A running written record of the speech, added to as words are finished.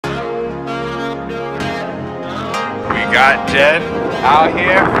Got Jen out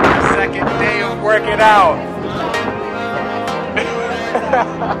here for the second day of working out.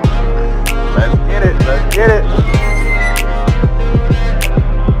 Let's get it, let's get it.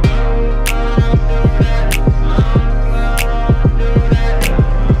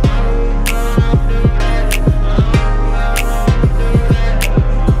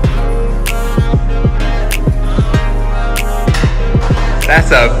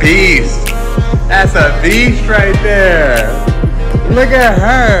 That's a beast. That's a beast right there. Look at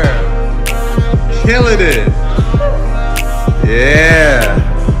her. Killing it. Yeah.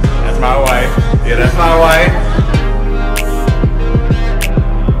 That's my wife. Yeah, that's my wife.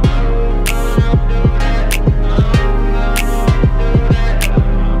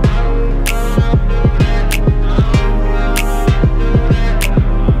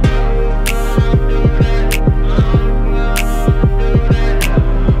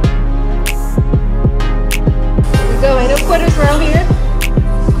 Quitters around here.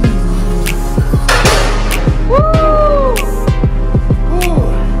 Woo!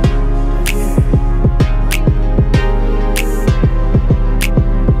 Ooh.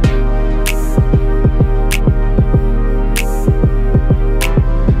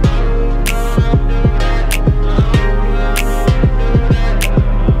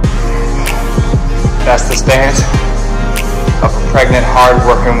 That's the stance of a pregnant,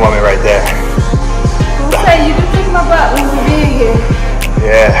 hard-working woman right there. Who say you just kick my butt when we're being here?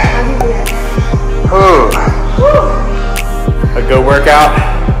 Yeah. Ooh. Woo. A good workout.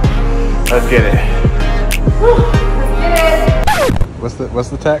 Let's get it. Woo. Let's get it. What's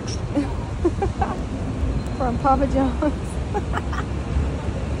the text? From Papa John's.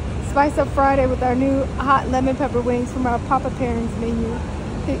 Spice up Friday with our new hot lemon pepper wings from our Papa Pairings menu.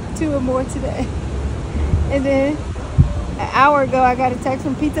 Pick 2 or more today. And then an hour ago I got a text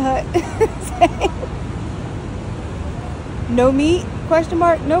from Pizza Hut saying, no meat? Question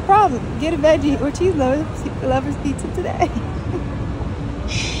mark? No problem. Get a veggie or cheese lovers pizza today.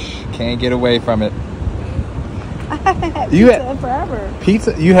 Can't get away from it. I haven't had pizza forever.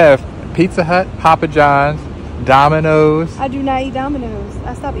 You have Pizza Hut, Papa John's, Domino's. I do not eat Domino's.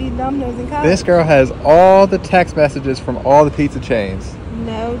 I stopped eating Domino's in college. This girl has all the text messages from all the pizza chains.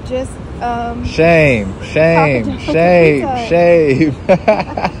 No, just shame.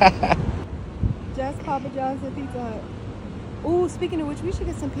 Just Papa John's and Pizza Hut. Ooh, speaking of which, we should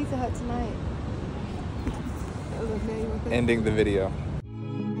get some Pizza Hut tonight. Ending the video.